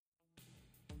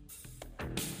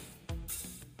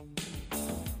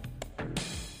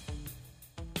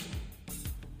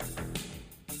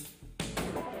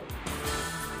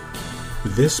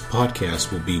This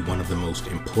podcast will be one of the most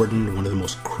important, one of the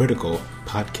most critical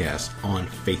podcasts on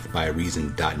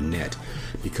faithbyreason.net,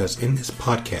 because in this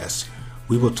podcast,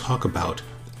 we will talk about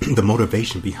the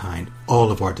motivation behind all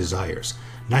of our desires,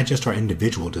 not just our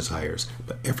individual desires,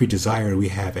 but every desire we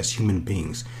have as human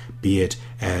beings, be it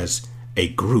as a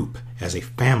group, as a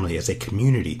family, as a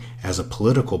community, as a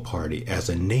political party, as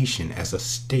a nation, as a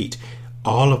state.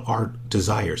 All of our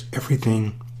desires,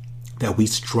 everything that we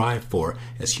strive for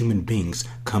as human beings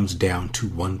comes down to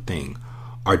one thing: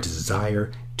 our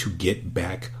desire to get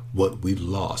back what we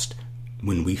lost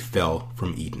when we fell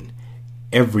from Eden.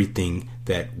 Everything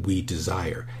that we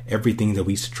desire, everything that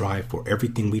we strive for,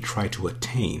 everything we try to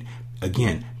attain,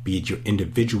 again, be it your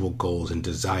individual goals and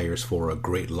desires for a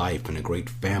great life and a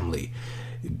great family,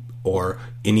 or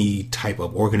any type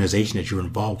of organization that you're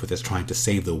involved with that's trying to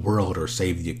save the world or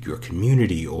save your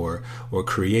community, or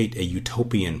create a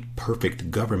utopian perfect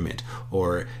government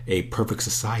or a perfect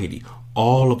society.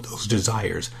 All of those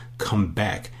desires come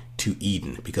back to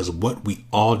Eden, because what we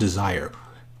all desire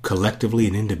collectively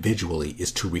and individually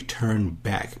is to return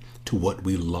back to what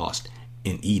we lost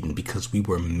in Eden, because we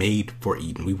were made for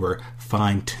Eden. We were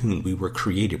fine-tuned. We were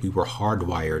created. We were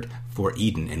hardwired for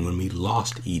Eden. And when we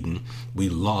lost Eden, we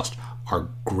lost our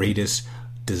greatest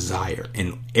desire.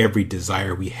 And every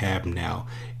desire we have now,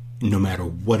 no matter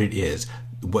what it is,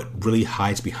 what really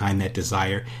hides behind that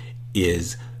desire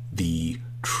is the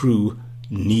true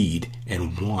need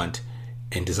and want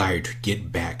and desire to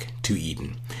get back to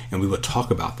Eden. And we will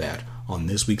talk about that on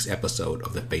this week's episode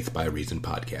of the Faith by Reason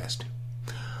podcast.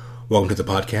 Welcome to the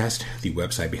podcast. The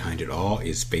website behind it all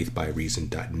is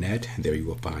faithbyreason.net. There you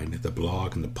will find the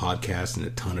blog and the podcast and a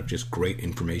ton of just great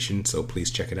information, so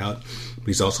please check it out.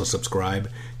 Please also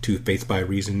subscribe to Faith by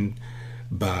Reason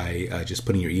by just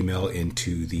putting your email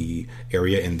into the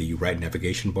area in the right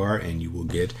navigation bar, and you will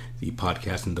get the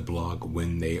podcast and the blog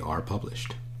when they are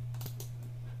published.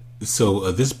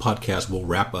 So this podcast will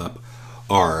wrap up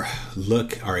our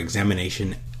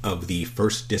examination of the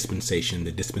first dispensation,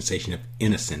 the dispensation of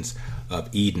innocence of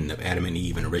Eden, of Adam and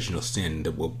Eve, and original sin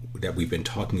that we've been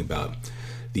talking about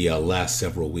the last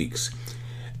several weeks.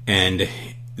 And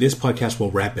this podcast will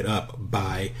wrap it up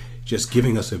by just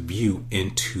giving us a view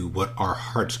into what our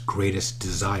heart's greatest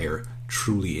desire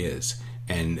truly is.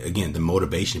 And again, the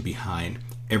motivation behind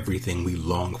everything we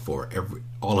long for,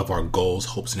 all of our goals,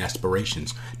 hopes, and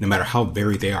aspirations, no matter how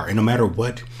varied they are, and no matter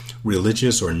what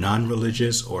religious or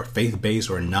non-religious or faith-based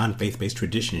or non-faith-based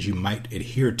traditions you might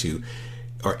adhere to,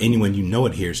 or anyone you know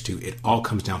adheres to, it all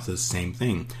comes down to the same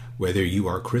thing. Whether you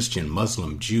are Christian,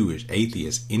 Muslim, Jewish,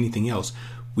 atheist, anything else,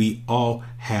 we all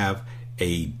have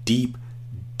a deep,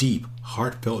 deep,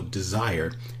 heartfelt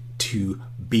desire to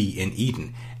be in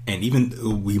Eden. And even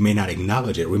though we may not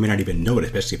acknowledge it, we may not even know it,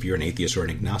 especially if you're an atheist or an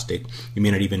agnostic, you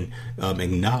may not even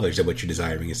acknowledge that what you're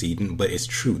desiring is Eden, but it's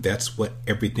true. That's what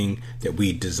everything that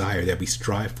we desire, that we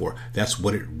strive for, that's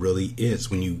what it really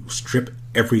is. When you strip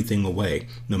everything away,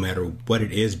 no matter what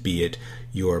it is, be it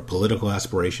your political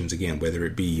aspirations, again, whether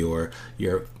it be your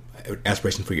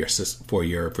aspiration for your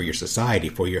society,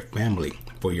 for your family,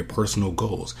 for your personal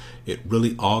goals, it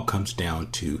really all comes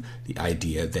down to the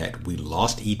idea that we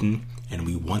lost Eden and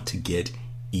we want to get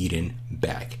Eden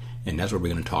back. And that's what we're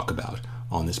going to talk about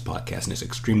on this podcast. And it's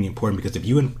extremely important, because if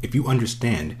you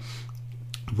understand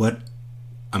what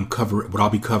I'll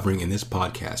be covering in this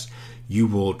podcast, you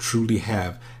will truly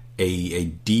have a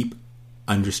deep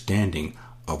understanding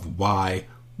of why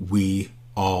we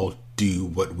all do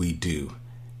what we do.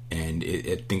 And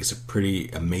I think it's a pretty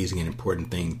amazing and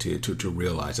important thing to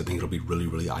realize. I think it'll be really,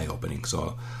 really eye-opening.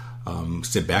 So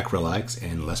sit back, relax,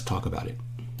 and let's talk about it.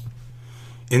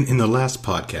 In the last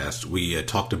podcast, we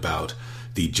talked about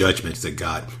the judgments that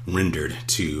God rendered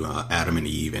to Adam and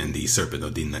Eve and the serpent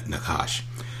of the Nakash.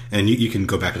 And you can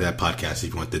go back to that podcast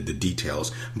if you want the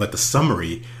details. But the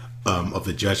summary of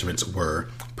the judgments were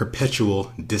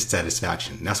perpetual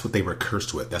dissatisfaction. That's what they were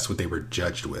cursed with. That's what they were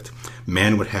judged with.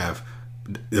 Men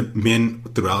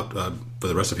throughout for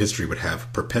the rest of history would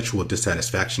have perpetual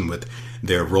dissatisfaction with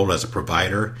their role as a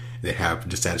provider. They have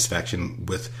dissatisfaction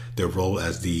with their role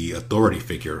as the authority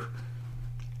figure.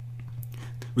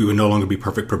 We would no longer be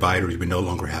perfect providers. We would no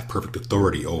longer have perfect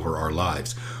authority over our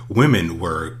lives. Women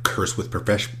were cursed with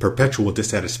perpetual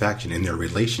dissatisfaction in their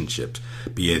relationships,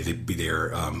 be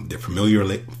their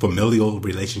familial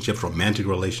relationships, romantic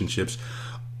relationships,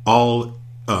 all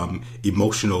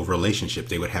emotional relationships.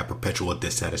 They would have perpetual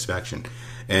dissatisfaction.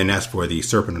 And as for the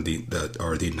serpent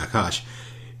or the Nakash,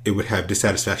 it would have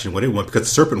dissatisfaction in what it wanted, because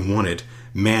the serpent wanted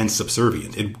man's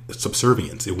subservience.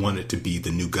 It wanted to be the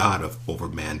new god over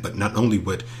man. But not only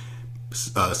would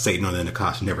Satan or the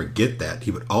Nakash never get that,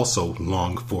 he would also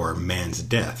long for man's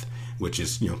death, which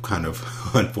is, kind of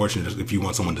unfortunate if you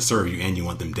want someone to serve you and you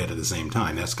want them dead at the same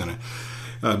time. That's going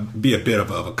to be a bit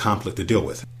of a conflict to deal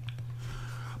with.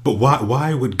 But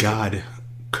why would God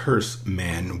curse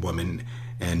man, woman,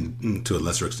 and to a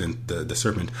lesser extent the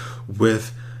serpent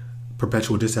with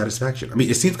perpetual dissatisfaction? I mean,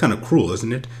 it seems kind of cruel,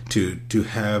 isn't it, to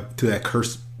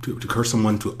curse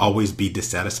someone to always be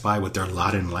dissatisfied with their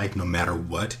lot in life, no matter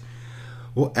what.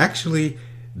 Well, actually,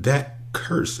 that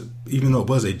curse, even though it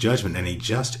was a judgment and a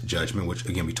just judgment, which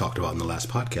again we talked about in the last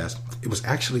podcast, it was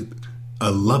actually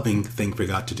a loving thing for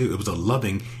God to do. It was a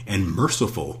loving and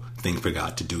merciful thing for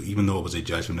God to do, even though it was a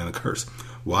judgment and a curse.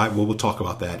 Why? Well, we'll talk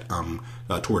about that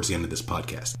towards the end of this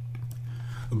podcast.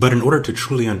 But in order to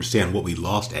truly understand what we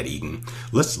lost at Eden,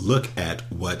 let's look at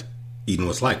what Eden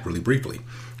was like really briefly.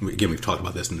 Again, we've talked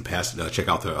about this in the past. Check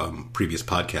out the previous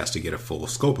podcast to get a full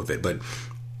scope of it. But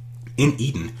in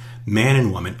Eden, man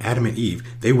and woman, Adam and Eve,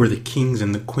 they were the kings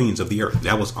and the queens of the earth.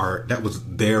 That was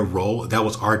their role. That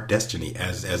was our destiny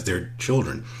as their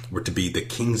children, were to be the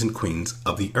kings and queens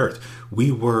of the earth.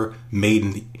 We were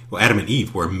made Adam and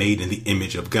Eve were made in the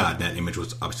image of God. That image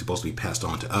was obviously supposed to be passed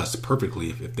on to us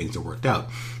perfectly if things had worked out.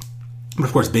 But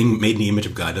of course, being made in the image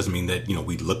of God doesn't mean that,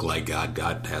 we look like God.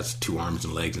 God has 2 arms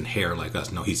and legs and hair like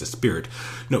us. No, he's a spirit.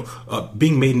 No,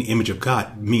 being made in the image of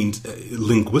God means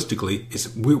linguistically,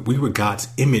 we were God's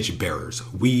image bearers.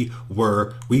 We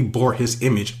bore his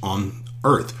image on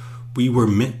earth. We were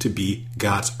meant to be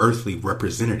God's earthly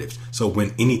representatives. So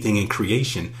when anything in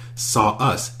creation saw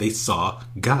us, they saw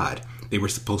God. They were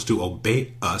supposed to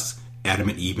obey us, Adam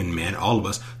and Eve and man, all of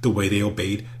us, the way they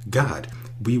obeyed God.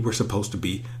 We were supposed to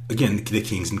be, again, the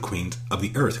kings and queens of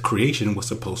the earth. Creation was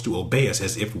supposed to obey us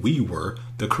as if we were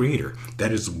the creator.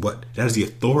 That is the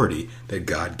authority that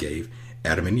God gave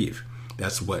Adam and Eve.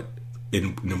 That's what we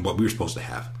were supposed to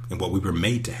have and what we were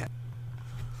made to have.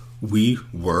 We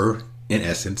were, in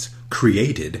essence,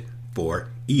 created for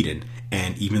Eden.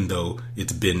 And even though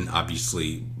it's been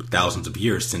obviously thousands of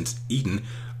years since Eden,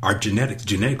 our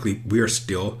genetically, we are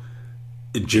still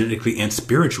genetically and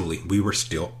spiritually, we were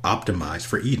still optimized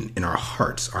for Eden. In our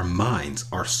hearts, our minds,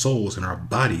 our souls, and our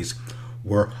bodies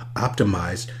were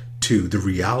optimized to the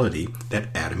reality that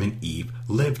Adam and Eve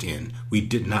lived in. We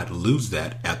did not lose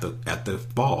that at the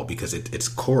fall because it's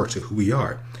core to who we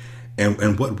are.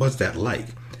 And what was that like?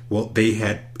 Well, they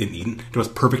had in Eden, there was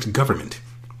perfect government.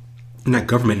 And that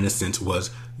government, in a sense, was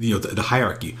the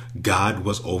hierarchy. God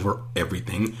was over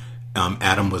everything.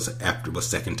 Adam was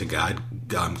second to God.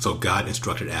 So God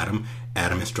instructed Adam.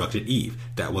 Adam instructed Eve.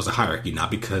 That was a hierarchy,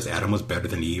 not because Adam was better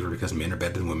than Eve or because men are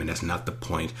better than women. That's not the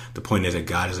point. The point is that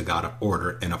God is a God of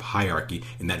order and of hierarchy,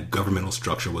 and that governmental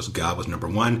structure was God was number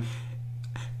 1,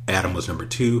 Adam was number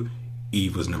 2,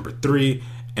 Eve was number 3,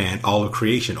 and all of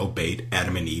creation obeyed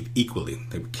Adam and Eve equally.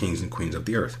 They were kings and queens of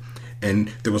the earth.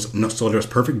 And there was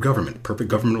perfect government, perfect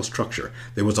governmental structure.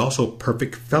 There was also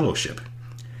perfect fellowship.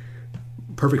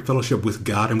 Perfect fellowship with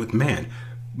God and with man.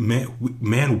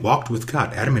 Man walked with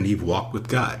God. Adam and Eve walked with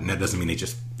God, and that doesn't mean they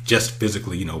just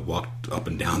physically, walked up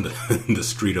and down the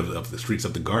streets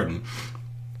of the garden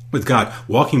with God.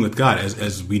 Walking with God,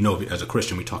 as we know as a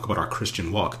Christian, we talk about our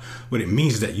Christian walk. What it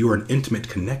means is that you are an intimate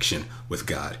connection with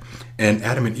God, and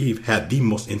Adam and Eve had the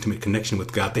most intimate connection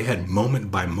with God. They had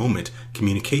moment by moment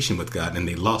communication with God, and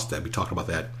they lost that. We talked about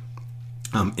that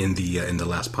in the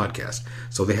last podcast.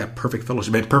 So they had perfect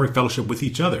fellowship. They had perfect fellowship with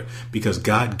each other because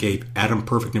God gave Adam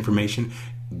perfect information.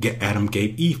 Adam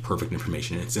gave Eve perfect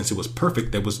information, and since it was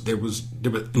perfect, there was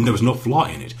no flaw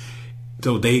in it.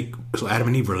 So Adam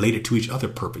and Eve related to each other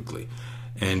perfectly,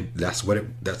 and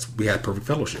we had perfect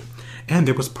fellowship, and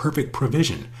there was perfect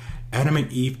provision. Adam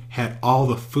and Eve had all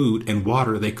the food and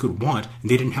water they could want,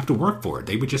 and they didn't have to work for it.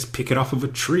 They would just pick it off of a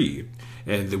tree.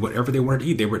 And whatever they wanted to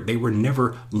eat, they were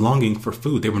never longing for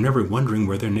food. They were never wondering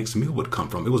where their next meal would come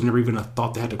from. It was never even a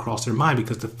thought that had to cross their mind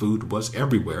because the food was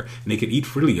everywhere, and they could eat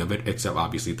freely of it, except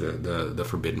obviously the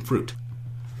forbidden fruit.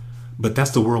 But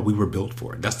that's the world we were built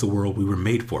for. That's the world we were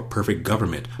made for. Perfect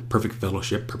government, perfect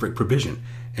fellowship, perfect provision.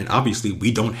 And obviously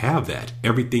we don't have that.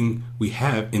 Everything we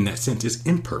have in that sense is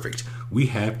imperfect. We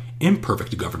have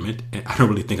imperfect government, and I don't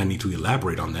really think I need to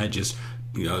elaborate on that. Just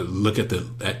look at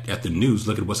the news,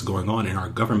 look at what's going on in our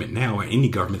government now, and any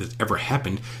government that's ever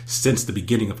happened since the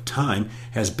beginning of time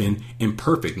has been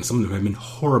imperfect, and some of them have been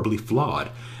horribly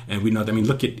flawed. And we know that,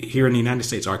 look at here in the United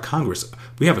States, our Congress,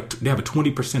 they have a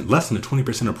 20%, less than a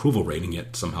 20% approval rating,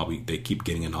 yet somehow they keep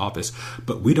getting in office.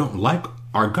 But we don't like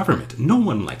our government. No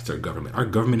one likes our government. Our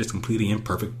government is completely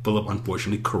imperfect, full of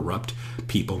unfortunately corrupt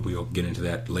people. We'll get into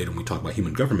that later when we talk about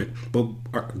human government. But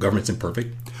our government's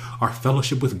imperfect. Our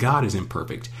fellowship with God is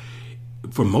imperfect.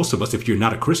 For most of us, if you're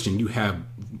not a Christian, you have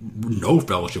no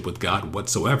fellowship with God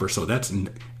whatsoever. So that's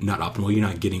not optimal. You're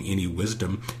not getting any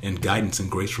wisdom and guidance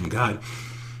and grace from God.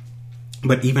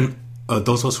 But even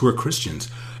those of us who are Christians,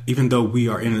 even though we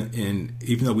are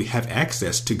even though we have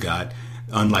access to God,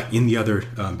 unlike in the other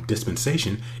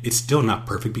dispensation, it's still not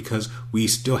perfect because we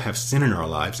still have sin in our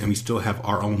lives and we still have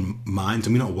our own minds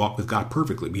and we don't walk with God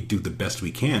perfectly. We do the best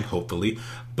we can, hopefully,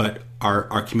 but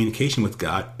our communication with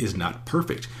God is not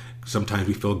perfect. Sometimes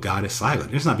we feel God is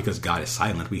silent. It's not because God is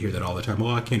silent. We hear that all the time.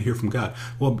 Oh, I can't hear from God.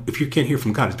 Well, if you can't hear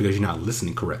from God, it's because you're not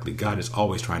listening correctly. God is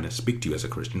always trying to speak to you as a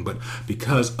Christian. But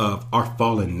because of our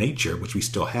fallen nature, which we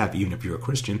still have, even if you're a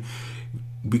Christian,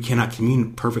 we cannot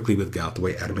commune perfectly with God the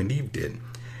way Adam and Eve did.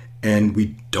 And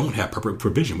we don't have perfect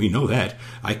provision. We know that.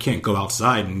 I can't go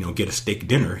outside and get a steak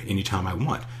dinner anytime I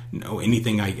want. No,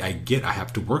 anything I get, I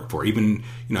have to work for. Even,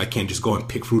 I can't just go and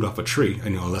pick fruit off a tree,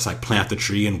 unless I plant the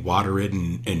tree and water it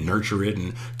and nurture it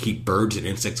and keep birds and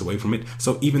insects away from it.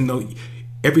 So even though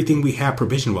everything we have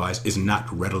provision-wise is not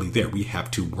readily there, we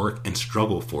have to work and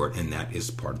struggle for it, and that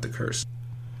is part of the curse.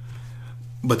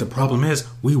 But the problem is,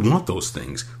 we want those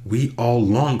things. We all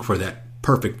long for that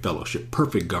perfect fellowship,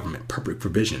 perfect government, perfect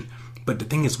provision. But the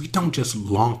thing is, we don't just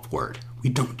long for it. We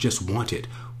don't just want it.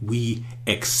 We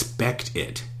expect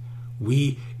it.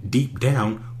 We, deep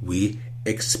down, we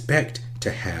expect to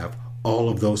have all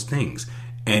of those things.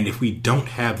 And if we don't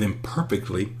have them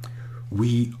perfectly,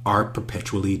 we are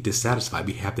perpetually dissatisfied.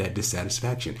 We have that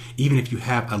dissatisfaction. Even if you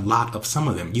have a lot of some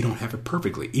of them, you don't have it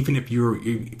perfectly. Even if you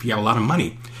have a lot of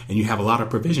money and you have a lot of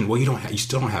provision, well, you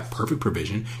still don't have perfect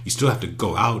provision. You still have to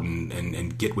go out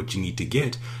and get what you need to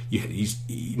get.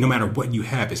 No matter what you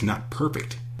have, it's not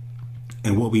perfect.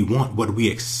 And what we want, what we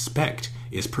expect,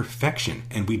 is perfection,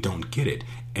 and we don't get it.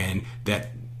 And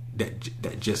that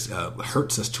just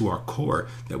hurts us to our core,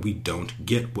 that we don't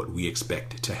get what we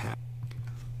expect to have.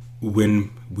 When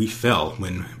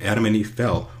Adam and Eve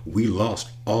fell, we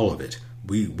lost all of it.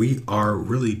 We are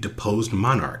really deposed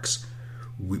monarchs,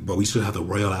 but we still have the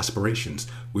royal aspirations.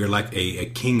 We're like a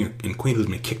king and queen who's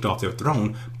been kicked off their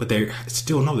throne, but they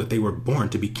still know that they were born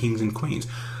to be kings and queens.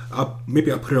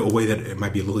 Maybe I'll put it a way that it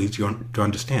might be a little easier to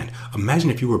understand.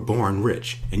 Imagine if you were born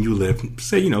rich and you lived,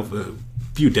 say, a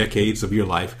few decades of your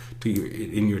life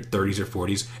in your 30s or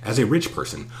 40s as a rich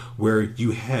person, where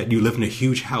you lived in a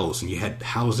huge house and you had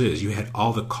houses, you had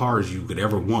all the cars you could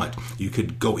ever want. You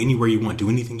could go anywhere you want, do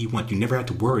anything you want. You never had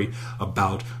to worry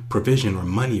about provision or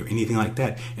money or anything like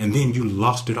that. And then you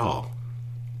lost it all.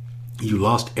 You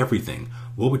lost everything.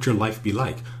 What would your life be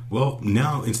like? Well,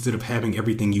 now instead of having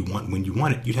everything you want when you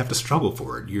want it, you'd have to struggle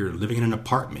for it. You're living in an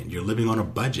apartment. You're living on a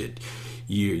budget.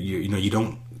 You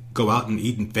don't go out and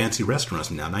eat in fancy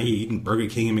restaurants now. Now you eat in Burger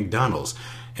King and McDonald's.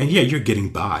 And yeah, you're getting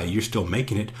by. You're still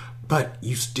making it. But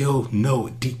you still know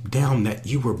deep down that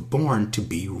you were born to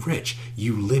be rich.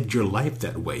 You lived your life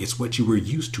that way. It's what you were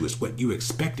used to. It's what you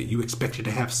expected. You expected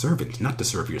to have servants, not to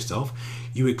serve yourself.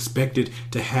 You expected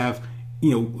to have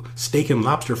steak and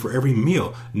lobster for every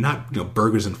meal, not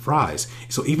burgers and fries.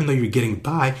 So even though you're getting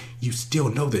by, you still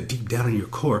know that deep down in your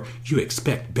core, you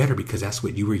expect better because that's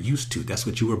what you were used to. That's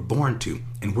what you were born to.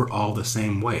 And we're all the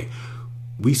same way.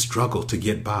 We struggle to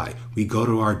get by. We go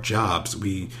to our jobs.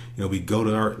 We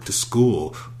go to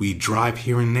school. We drive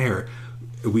here and there.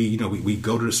 We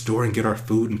go to the store and get our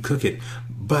food and cook it.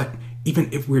 But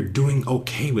even if we're doing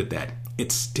okay with that,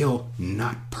 it's still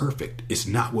not perfect. It's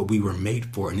not what we were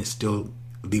made for, and it still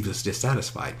leaves us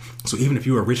dissatisfied. So even if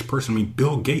you're a rich person,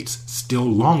 Bill Gates still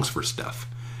longs for stuff.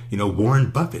 Warren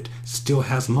Buffett still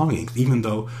has longings, even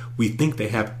though we think they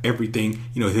have everything,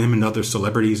 him and other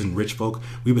celebrities and rich folk,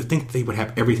 we would think they would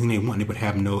have everything they want. They would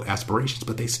have no aspirations,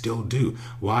 but they still do.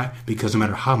 Why? Because no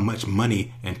matter how much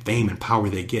money and fame and power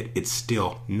they get, it's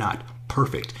still not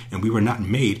perfect. And we were not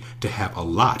made to have a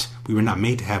lot. We were not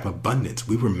made to have abundance.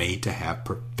 We were made to have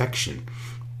perfection.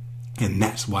 And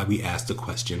that's why we asked the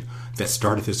question that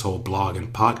started this whole blog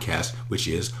and podcast, which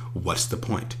is, what's the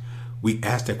point? We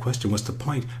asked that question, what's the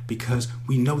point? Because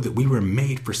we know that we were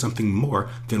made for something more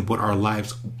than what our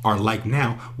lives are like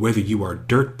now. Whether you are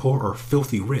dirt poor or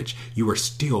filthy rich, you are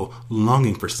still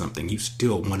longing for something. You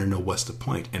still want to know what's the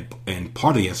point. And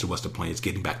part of the answer to what's the point is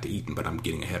getting back to Eden, but I'm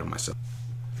getting ahead of myself.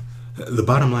 The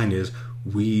bottom line is,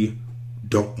 we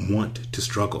don't want to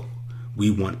struggle. We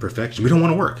want perfection. We don't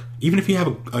want to work. Even if you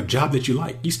have a job that you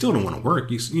like, you still don't want to work.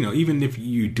 Even if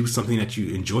you do something that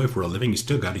you enjoy for a living, you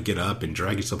still got to get up and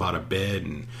drag yourself out of bed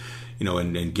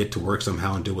and get to work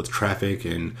somehow and deal with traffic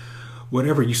and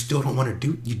whatever, you still don't want to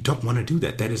do. You don't want to do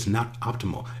that. That is not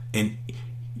optimal. And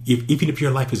even if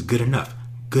your life is good enough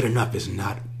is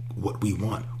not what we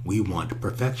want. We want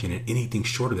perfection, and anything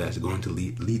short of that is going to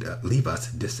leave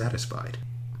us dissatisfied.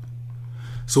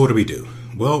 So what do we do?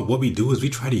 Well, what we do is we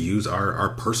try to use our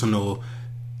personal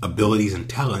abilities and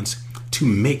talents to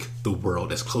make the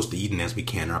world as close to Eden as we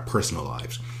can in our personal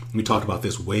lives. We talked about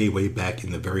this way back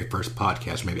in the very first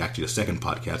podcast, maybe actually the second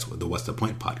podcast, the What's the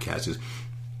Point podcast, is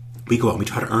we go out and we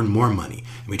try to earn more money,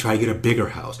 and we try to get a bigger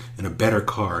house and a better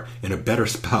car and a better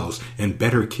spouse and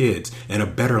better kids and a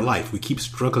better life. We keep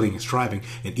struggling and striving,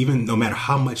 and even no matter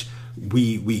how much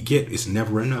we get, it's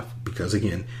never enough, because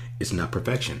again, it's not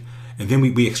perfection. And then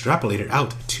we extrapolate it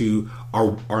out to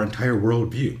our entire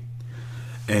worldview.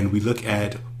 And we look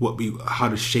at how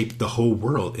to shape the whole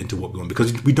world into what we want.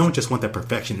 Because we don't just want that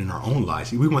perfection in our own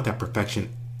lives. We want that perfection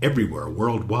everywhere,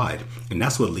 worldwide. And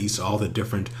that's what leads to all the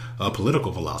different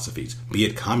political philosophies, be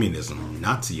it communism,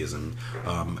 Nazism,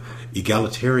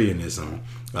 egalitarianism,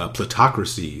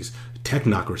 plutocracies,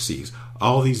 technocracies,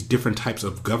 all these different types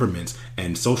of governments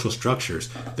and social structures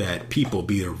that people,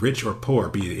 be it rich or poor,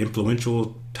 be it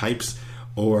influential types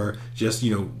or just,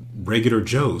 regular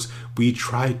Joes, we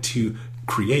try to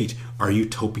create our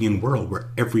utopian world where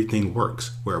everything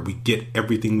works, where we get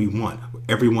everything we want, where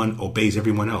everyone obeys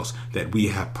everyone else, that we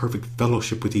have perfect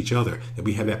fellowship with each other, that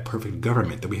we have that perfect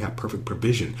government, that we have perfect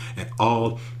provision, and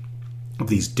all of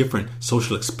these different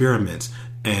social experiments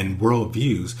and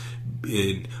worldviews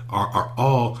are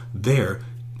all there,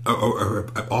 or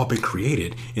have all been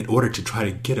created in order to try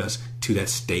to get us to that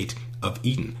state of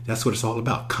Eden. That's what it's all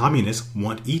about. Communists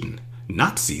want Eden.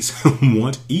 Nazis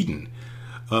want Eden.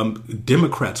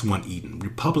 Democrats want Eden.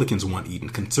 Republicans want Eden.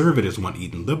 Conservatives want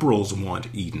Eden. Liberals want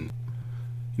Eden.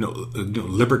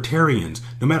 Libertarians.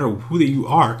 No matter who you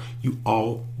are, we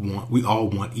all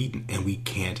want Eden, and we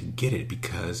can't get it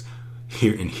because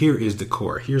here is the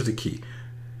core. Here's the key.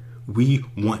 We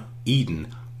want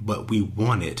Eden, but we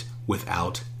want it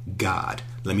without God.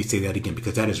 Let me say that again,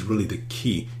 because that is really the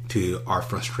key to our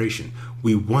frustration.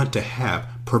 We want to have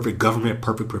perfect government,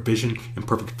 perfect provision, and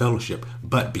perfect fellowship,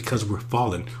 but because we're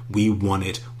fallen, we want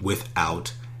it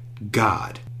without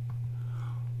God.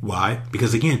 Why?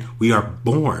 Because again, we are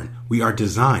born, we are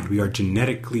designed, we are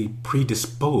genetically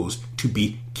predisposed to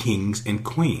be kings and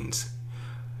queens.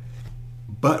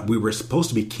 But we were supposed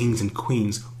to be kings and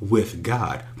queens with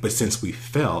God. But since we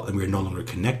fell and we're no longer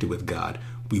connected with God,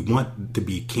 we want to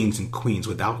be kings and queens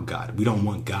without God. We don't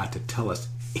want God to tell us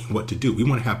what to do. We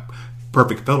want to have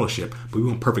perfect fellowship, but we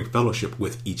want perfect fellowship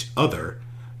with each other,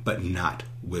 but not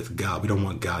with God. We don't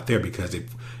want God there, because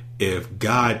if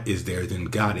God is there, then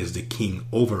God is the king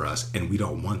over us, and we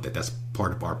don't want that. That's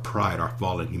part of our pride, our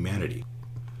fallen humanity.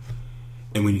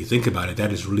 And when you think about it,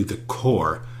 that is really the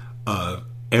core of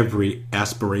every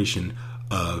aspiration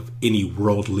of any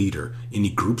world leader, any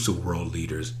groups of world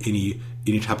leaders, any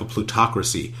type of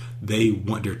plutocracy.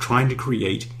 They're trying to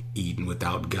create Eden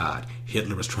without God.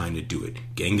 Hitler was trying to do it.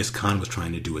 Genghis Khan was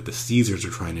trying to do it. The Caesars are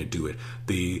trying to do it.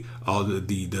 The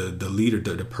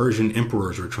Persian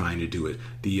emperors were trying to do it.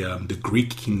 The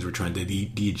Greek kings were trying to.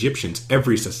 The Egyptians.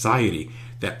 Every society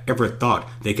that ever thought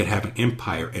they could have an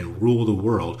empire and rule the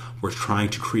world was trying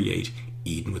to create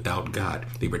Eden without God.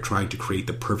 They were trying to create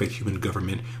the perfect human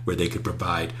government where they could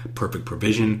provide perfect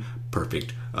provision,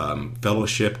 perfect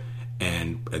fellowship,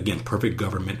 and again, perfect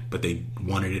government, but they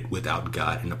wanted it without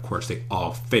God. And of course, they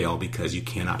all fail, because you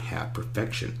cannot have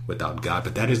perfection without God.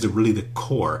 But that is really the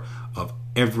core of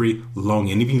every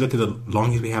longing. And if you look at the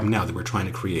longings we have now that we're trying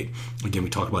to create, again, we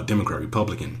talked about Democrat,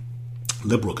 Republican,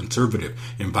 liberal, conservative,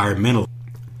 environmental,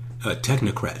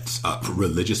 technocrats,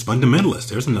 religious fundamentalists.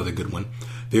 There's another good one.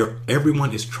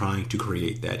 Everyone is trying to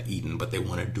create that Eden, but they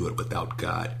want to do it without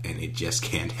God, and it just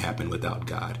can't happen without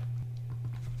God.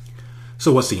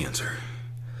 So what's the answer?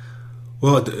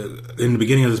 Well, in the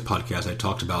beginning of this podcast, I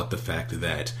talked about the fact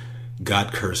that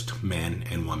God cursed man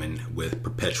and woman with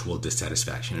perpetual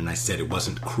dissatisfaction, and I said it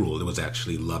wasn't cruel, it was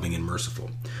actually loving and merciful.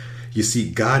 You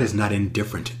see, God is not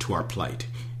indifferent to our plight.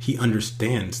 He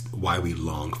understands why we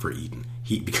long for Eden.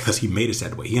 Because he made us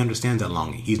that way. He understands that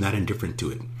longing. He's not indifferent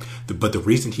to it. But the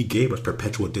reason he gave us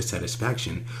perpetual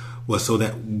dissatisfaction was so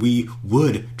that we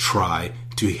would try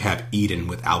to have Eden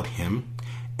without him,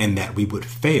 and that we would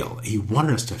fail. He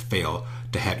wanted us to fail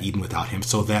to have Eden without him,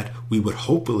 so that we would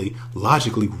hopefully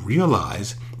logically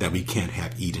realize that we can't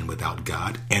have Eden without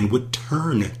God and would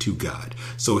turn to God.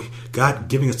 So God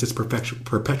giving us this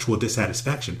perpetual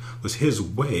dissatisfaction was his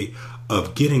way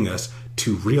of getting us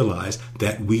to realize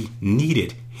that we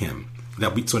needed him,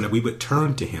 so that we would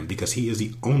turn to him, because he is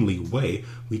the only way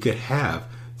we could have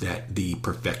the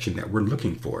perfection that we're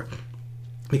looking for.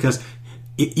 Because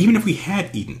even if we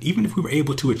had Eden, even if we were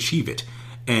able to achieve it,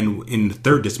 and in the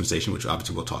third dispensation, which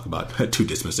obviously we'll talk about 2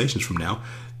 dispensations from now,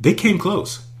 they came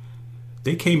close.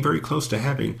 They came very close to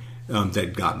having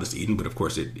that godless Eden, but of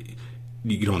course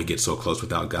you can only get so close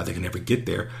without God. They can never get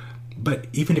there. But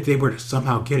even if they were to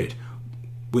somehow get it,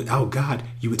 without God,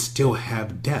 you would still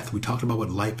have death. We talked about what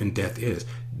life and death is.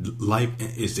 Life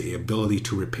is the ability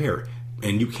to repair,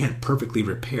 and you can't perfectly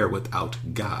repair without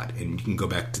God. And you can go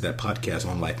back to that podcast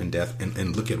on life and death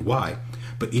and look at why.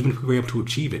 But even if we were able to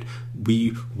achieve it,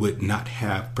 we would not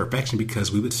have perfection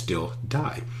because we would still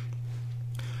die.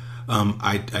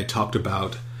 I talked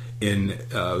about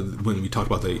when we talked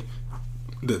about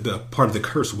the part of the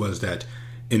curse was that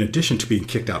in addition to being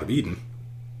kicked out of Eden,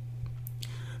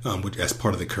 which as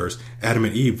part of the curse, Adam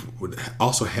and Eve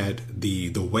also had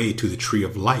the way to the tree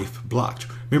of life blocked.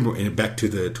 Remember, back to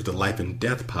the life and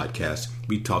death podcast,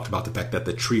 we talked about the fact that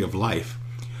the tree of life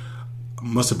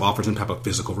must have offered some type of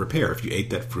physical repair. If you ate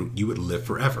that fruit, you would live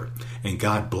forever. And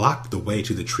God blocked the way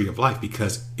to the tree of life,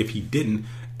 because if he didn't,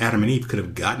 Adam and Eve could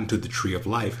have gotten to the tree of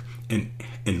life and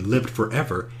lived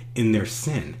forever in their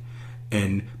sin.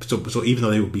 And so even though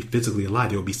they would be physically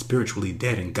alive, they would be spiritually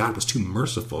dead. And God was too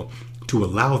merciful to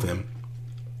allow them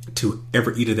to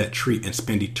ever eat of that tree and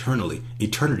spend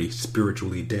eternity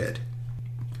spiritually dead.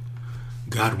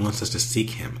 God wants us to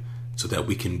seek him so that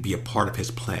we can be a part of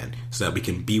his plan, so that we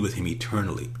can be with him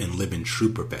eternally and live in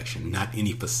true perfection, not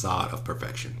any facade of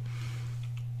perfection.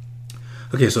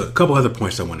 Okay, so a couple other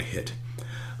points I want to hit.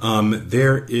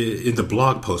 There is, in the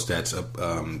blog post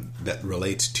that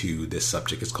relates to this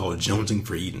subject, it's called Jonesing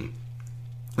for Eden.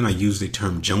 And I use the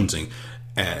term jonesing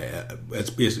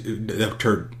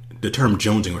the term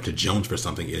jonesing, or to jones for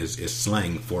something, is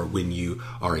slang for when you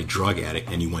are a drug addict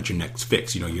and you want your next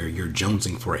fix. You know, you're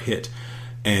jonesing for a hit.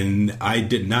 And I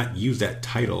did not use that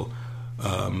title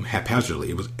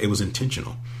haphazardly. It was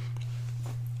intentional.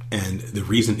 And the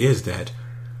reason is that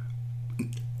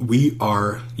we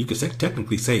are, you could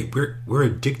technically say, we're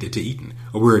addicted to Eden,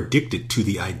 or we're addicted to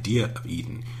the idea of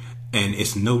Eden. And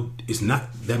it's not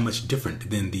that much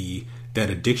different than that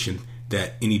addiction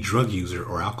that any drug user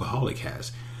or alcoholic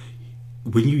has.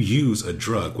 When you use a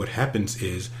drug, what happens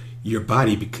is your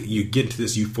body, you get into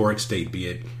this euphoric state, be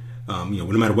it, no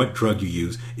matter what drug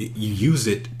you use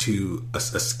it to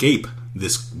escape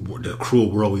the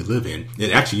cruel world we live in.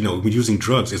 It actually, when using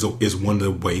drugs is one of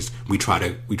the ways we try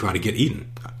to get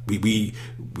Eden. We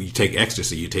take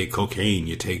ecstasy, you take cocaine,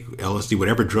 you take LSD,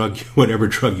 whatever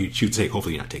drug you choose to take.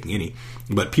 Hopefully you're not taking any,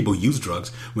 but people use drugs.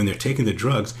 When they're taking the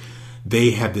drugs,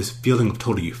 they have this feeling of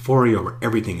total euphoria where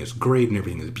everything is great and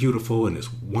everything is beautiful and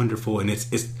it's wonderful, and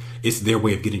it's their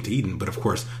way of getting to Eden. But of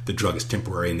course, the drug is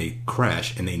temporary and they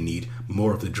crash and they need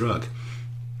more of the drug.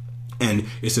 And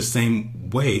it's the same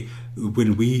way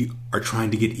when we are trying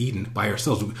to get Eden by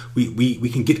ourselves. We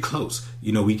can get close.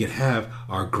 We can have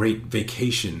our great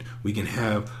vacation. We can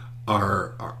have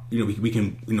our we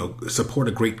can support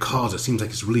a great cause. It seems like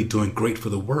it's really doing great for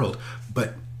the world,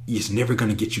 but it's never going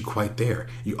to get you quite there.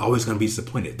 You're always going to be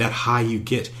disappointed. That high you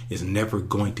get is never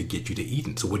going to get you to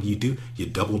Eden. So what do? You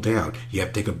double down. You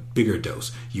have to take a bigger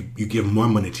dose. You give more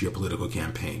money to your political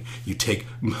campaign. You take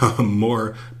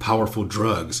more powerful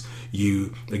drugs.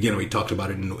 We talked about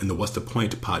it in the What's the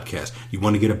Point podcast. You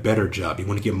want to get a better job. You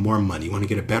want to get more money. You want to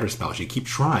get a better spouse. You keep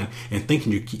trying and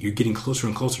thinking you're getting closer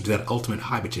and closer to that ultimate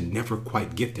high, but you never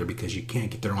quite get there because you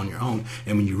can't get there on your own.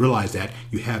 And when you realize that,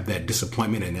 you have that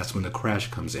disappointment, and that's when the crash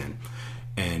comes in.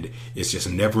 And it's just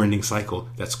a never-ending cycle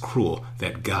that's cruel,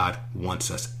 that God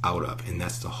wants us out of. And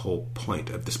that's the whole point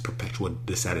of this perpetual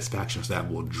dissatisfaction, so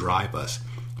that will drive us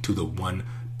to the one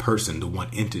person, the one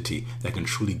entity that can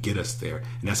truly get us there.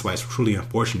 And that's why it's truly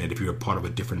unfortunate if you're a part of a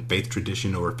different faith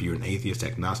tradition, or if you're an atheist,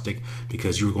 agnostic,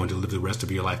 because you're going to live the rest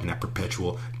of your life in that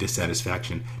perpetual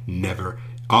dissatisfaction, never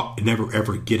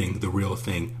ever getting the real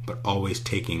thing, but always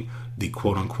taking the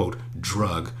quote-unquote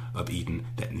drug of Eden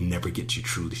that never gets you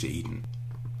truly to Eden.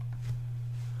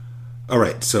 All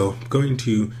right, so I'm going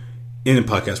to end the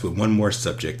podcast with one more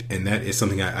subject, and that is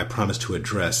something I promised to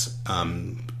address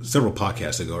several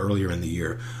podcasts ago, earlier in the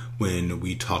year, when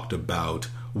we talked about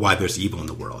why there's evil in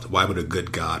the world. Why would a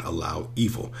good God allow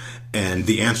evil? And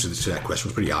the answer to that question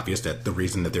was pretty obvious, that the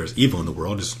reason that there's evil in the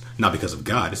world is not because of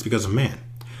God, it's because of man.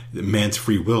 Man's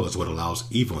free will is what allows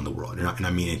evil in the world, and I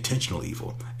mean intentional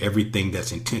evil. Everything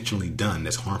that's intentionally done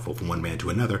that's harmful from one man to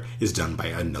another is done by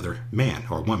another man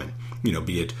or woman.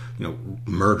 Be it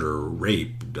murder,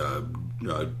 rape,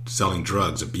 selling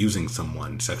drugs, abusing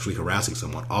someone, sexually harassing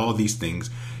someone. All these things,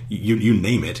 you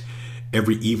name it.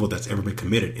 Every evil that's ever been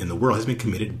committed in the world has been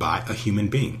committed by a human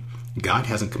being. God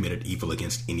hasn't committed evil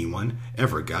against anyone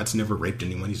ever. God's never raped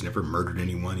anyone. He's never murdered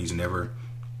anyone. He's never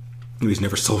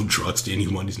sold drugs to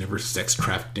anyone. He's never sex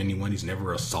trafficked anyone. He's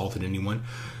never assaulted anyone.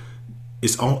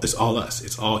 It's all us.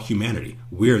 It's all humanity.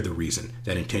 We're the reason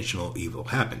that intentional evil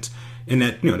happens. And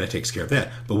that, that takes care of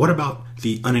that. But what about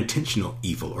the unintentional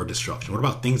evil or destruction? What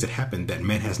about things that happen that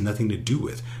man has nothing to do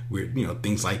with?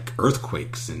 Things like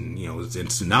earthquakes and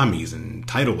tsunamis and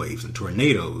tidal waves and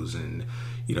tornadoes and,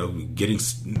 getting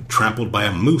trampled by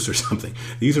a moose or something.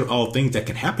 These are all things that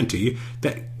can happen to you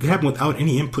that can happen without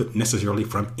any input necessarily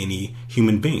from any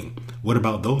human being. What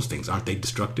about those things? Aren't they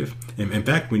destructive? And in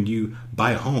fact, when you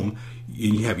buy a home,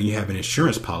 you have an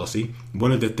insurance policy.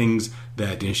 One of the things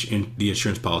that the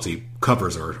insurance policy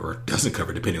covers or doesn't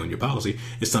cover, depending on your policy,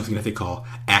 is something that they call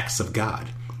acts of God.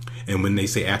 And when they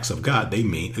say acts of God, they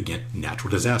mean, again,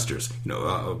 natural disasters,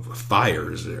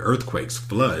 fires, earthquakes,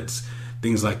 floods,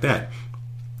 things like that.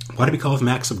 Why do we call them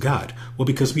acts of God? Well,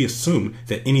 because we assume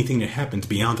that anything that happens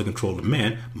beyond the control of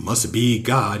man must be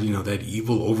God, that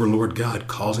evil overlord God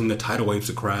causing the tidal waves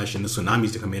to crash and the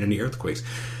tsunamis to come in and the earthquakes.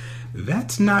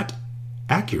 That's not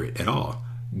accurate at all.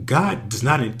 God does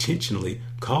not intentionally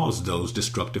cause those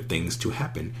destructive things to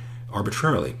happen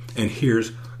arbitrarily.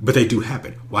 But they do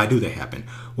happen. Why do they happen?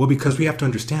 Well, because we have to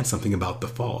understand something about the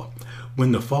fall.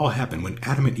 When the fall happened, when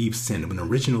Adam and Eve sinned, when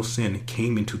original sin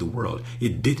came into the world,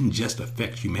 it didn't just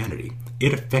affect humanity.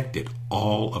 It affected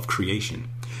all of creation.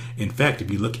 In fact,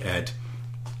 if you look at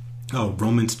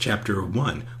Romans chapter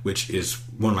 1, which is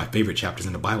one of my favorite chapters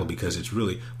in the Bible because it's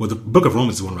really, the book of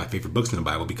Romans is one of my favorite books in the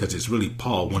Bible because it's really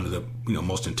Paul, one of the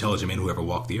most intelligent men who ever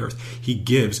walked the earth. He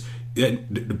gives, the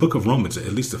book of Romans,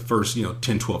 at least the first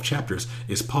 10, 12 chapters,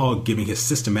 is Paul giving his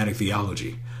systematic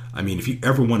theology. I mean, if you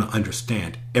ever want to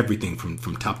understand everything from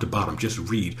top to bottom, just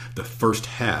read the first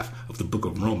half of the book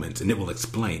of Romans, and it will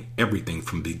explain everything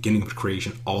from the beginning of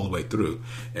creation all the way through,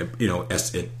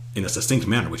 as in a succinct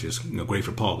manner, which is great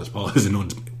for Paul, because Paul isn't known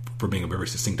for being a very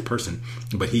succinct person.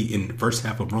 But he, in the first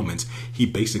half of Romans, he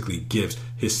basically gives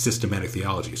his systematic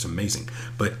theology. It's amazing.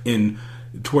 But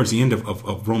towards the end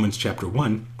of Romans chapter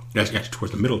 1, actually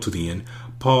towards the middle to the end,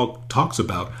 Paul talks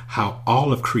about how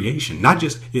all of creation, not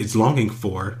just is longing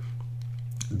for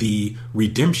the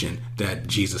redemption that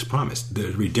Jesus promised,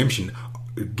 the redemption,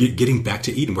 getting back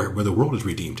to Eden, where the world is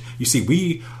redeemed. You see,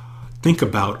 we think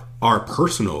about our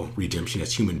personal redemption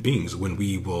as human beings when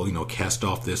we will, cast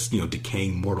off this,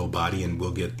 decaying mortal body, and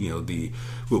we'll get, we'll be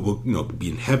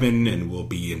in heaven, and we'll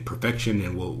be in perfection,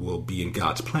 and we'll be in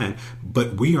God's plan.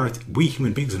 But we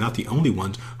human beings are not the only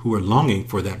ones who are longing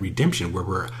for that redemption, where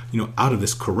we're, out of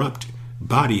this corrupt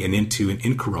body and into an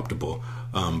incorruptible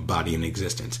body in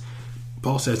existence.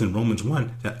 Paul says in Romans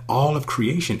 1 that all of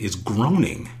creation is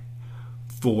groaning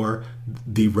for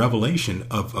the revelation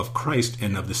of Christ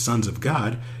and of the sons of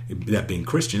God, that being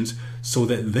Christians, so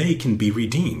that they can be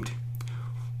redeemed.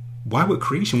 Why would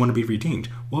creation want to be redeemed?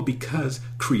 Well, because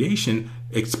creation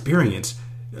experienced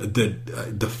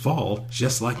the fall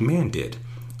just like man did.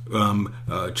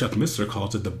 Chuck Missler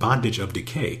calls it the bondage of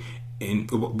decay. And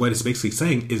what it's basically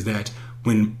saying is that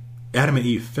when Adam and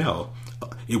Eve fell,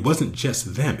 it wasn't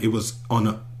just them. It was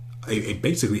on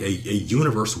basically a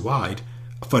universe-wide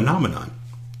phenomenon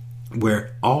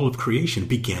where all of creation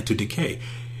began to decay.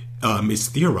 It's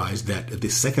theorized that the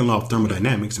second law of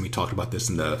thermodynamics, and we talked about this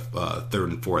in the third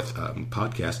and fourth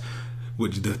podcast,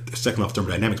 which the second law of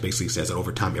thermodynamics basically says that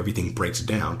over time everything breaks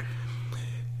down.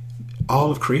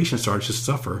 All of creation started to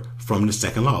suffer from the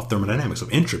second law of thermodynamics,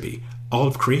 of entropy. All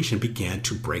of creation began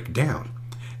to break down,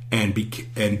 and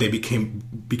they became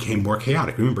more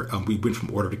chaotic. Remember, we went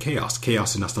from order to chaos.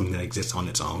 Chaos is not something that exists on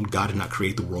its own. God did not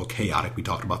create the world chaotic. We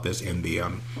talked about this in the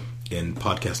in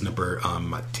podcast number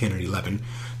 10 or 11.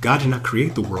 God did not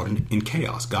create the world in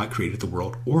chaos. God created the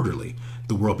world orderly.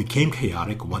 The world became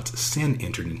chaotic once sin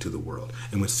entered into the world.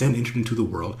 And when sin entered into the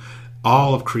world,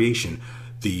 all of creation,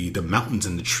 the mountains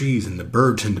and the trees and the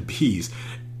birds and the bees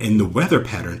and the weather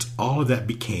patterns, all of that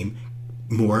became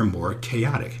more and more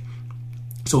chaotic.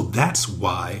 So that's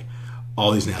why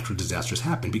all these natural disasters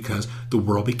happened, because the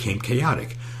world became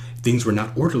chaotic. Things were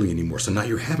not orderly anymore. So now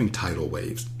you're having tidal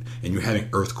waves, and you're having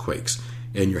earthquakes,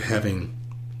 and you're having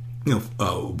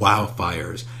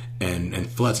wildfires and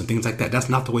floods and things like that. That's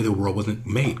not the way the world was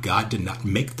made. God did not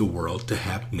make the world to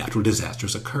have natural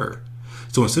disasters occur.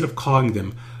 So instead of calling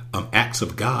them acts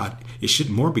of God, they should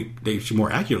more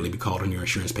accurately be called on your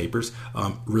insurance papers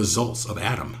results of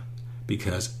Adam,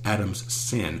 because Adam's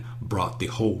sin brought the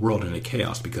whole world into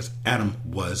chaos, because Adam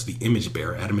was the image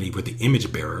bearer. Adam and Eve were the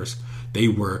image bearers. They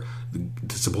were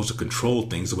supposed to control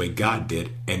things the way God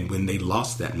did, and when they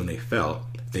lost that, when they fell,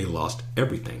 they lost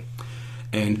everything.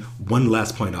 And one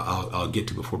last point I'll get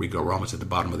to before we go. We're almost at the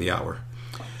bottom of the hour.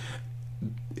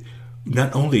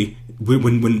 Not only,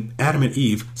 when Adam and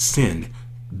Eve sinned,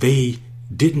 they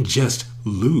didn't just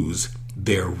lose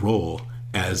their role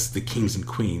as the kings and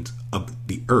queens of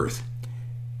the earth.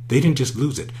 They didn't just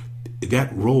lose it.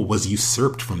 That role was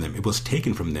usurped from them. It was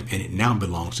taken from them, and it now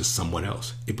belongs to someone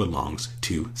else. It belongs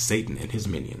to Satan and his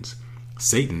minions.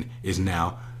 Satan is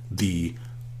now the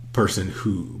person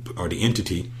or the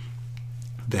entity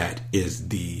that is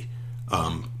the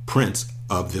prince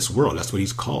of this world. That's what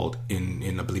he's called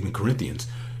in I believe in Corinthians.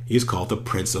 He's called the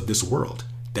prince of this world.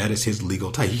 That is his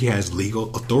legal title. He has legal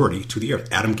authority to the earth.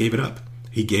 Adam gave it up.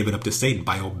 He gave it up to Satan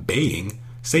by obeying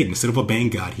Satan. Instead of obeying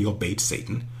God, he obeyed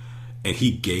Satan, and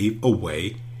he gave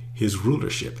away his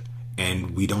rulership.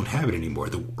 And we don't have it anymore.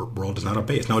 The world does not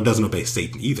obey us. Now, it doesn't obey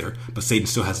Satan either, but Satan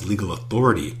still has legal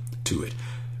authority to it.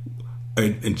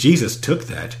 And Jesus took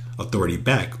that authority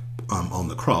back on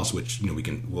the cross, which we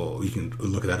can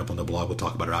look at that up on the blog. We'll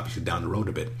talk about it obviously down the road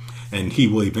a bit. And he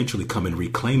will eventually come and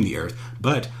reclaim the earth,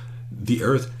 but the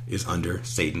earth is under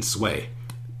Satan's sway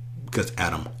because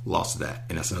Adam lost that,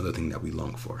 and that's another thing that we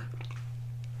long for.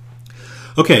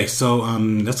 Okay, so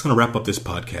that's going to wrap up this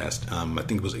podcast. I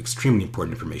think it was extremely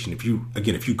important information. If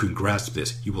you can grasp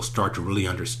this, you will start to really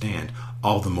understand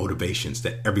all the motivations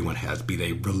that everyone has, be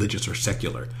they religious or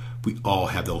secular. We all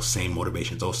have those same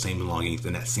motivations, those same longings,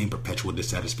 and that same perpetual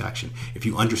dissatisfaction. If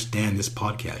you understand this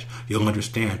podcast, you'll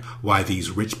understand why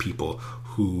these rich people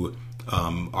who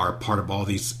are part of all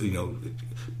these, I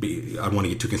don't want to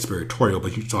get too conspiratorial,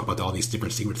 but you talk about all these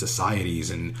different secret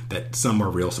societies, and that some are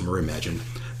real, some are imagined,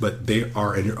 but they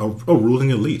are a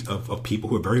ruling elite of people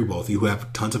who are very wealthy, who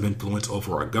have tons of influence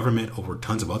over our government, over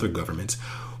tons of other governments.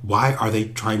 Why are they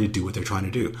trying to do what they're trying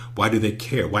to do? Why do they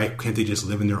care? Why can't they just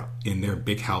live in their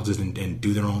big houses and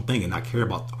do their own thing and not care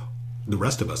about the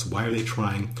rest of us? Why are they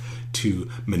trying to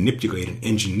manipulate and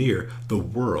engineer the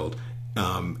world?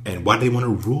 And why do they want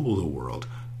to rule the world?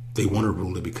 They want to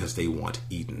rule it because they want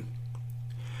Eden.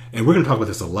 And we're going to talk about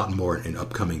this a lot more in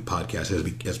upcoming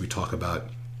podcasts as we talk about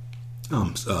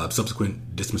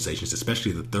subsequent dispensations,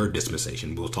 especially the third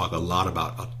dispensation. We'll talk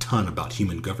a ton about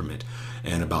human government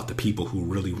and about the people who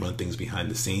really run things behind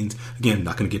the scenes. Again,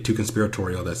 not going to get too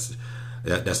conspiratorial. That's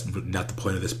not the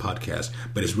point of this podcast,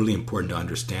 but it's really important to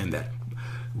understand that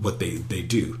what they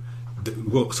do.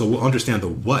 So we'll understand the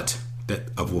what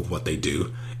of what they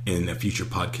do in a future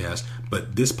podcast,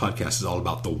 but this podcast is all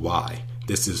about the why.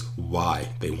 This is why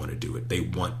they want to do it. They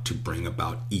want to bring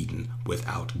about Eden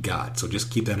without God. So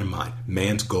just keep that in mind.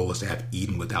 Man's goal is to have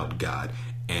Eden without God,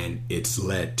 and it's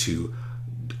led to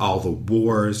all the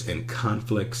wars and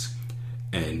conflicts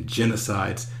and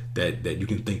genocides that you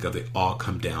can think of. They all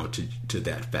come down to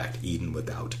that fact: Eden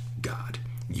without God.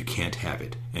 You can't have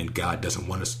it, and God doesn't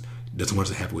want us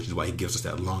to have it, which is why he gives us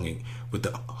that longing with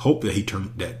the hope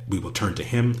that we will turn to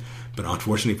him. But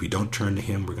unfortunately, if we don't turn to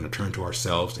him, we're going to turn to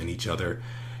ourselves and each other.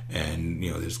 And,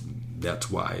 that's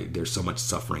why there's so much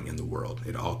suffering in the world.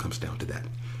 It all comes down to that.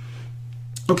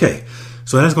 Okay,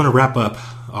 so that's going to wrap up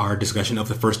our discussion of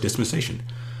the first dispensation.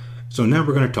 So now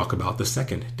we're going to talk about the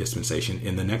second dispensation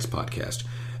in the next podcast.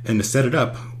 And to set it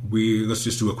up, let's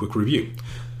just do a quick review.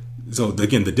 So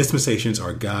again, the dispensations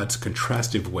are God's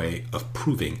contrastive way of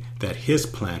proving that his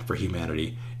plan for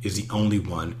humanity is the only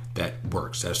one that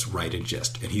works, that's right and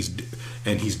just. And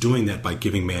he's doing that by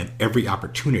giving man every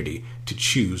opportunity to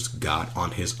choose God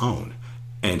on his own.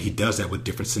 And he does that with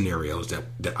different scenarios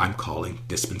that I'm calling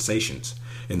dispensations.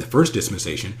 In the first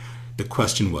dispensation, the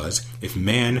question was, if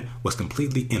man was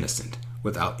completely innocent,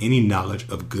 without any knowledge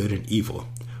of good and evil,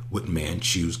 would man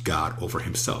choose God over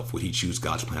himself? Would he choose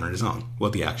God's plan on his own? Well,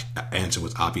 the answer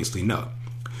was obviously no.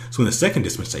 So in the second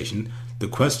dispensation, the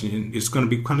question is going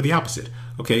to be kind of the opposite.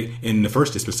 Okay, in the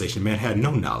first dispensation, man had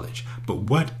no knowledge. But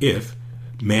what if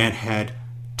man had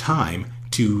time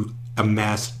to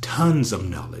amass tons of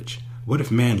knowledge? What if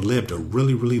man lived a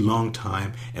really, really long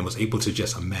time and was able to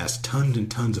just amass tons and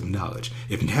tons of knowledge?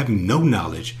 If having no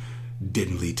knowledge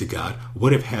didn't lead to God,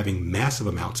 what if having massive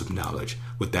amounts of knowledge,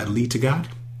 would that lead to God?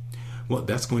 Well,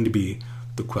 that's going to be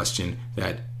the question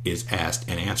that is asked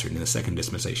and answered in the second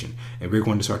dispensation. And we're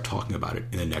going to start talking about it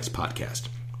in the next podcast.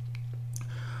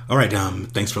 All right.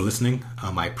 Thanks for listening.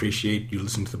 I appreciate you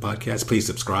listening to the podcast. Please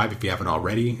subscribe if you haven't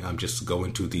already. Just go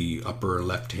into the upper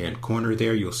left-hand corner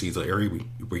there. You'll see the area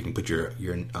where you can put your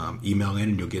email in,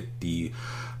 and you'll get the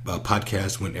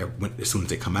podcast as soon as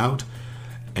they come out.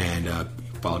 And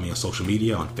follow me on social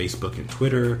media, on Facebook and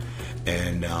Twitter.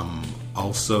 And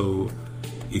also,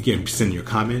 again, send your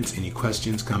comments, any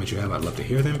questions, comments you have. I'd love to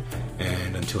hear them.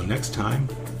 And until next time,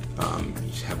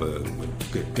 Have a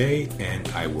good day, and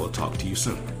I will talk to you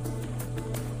soon.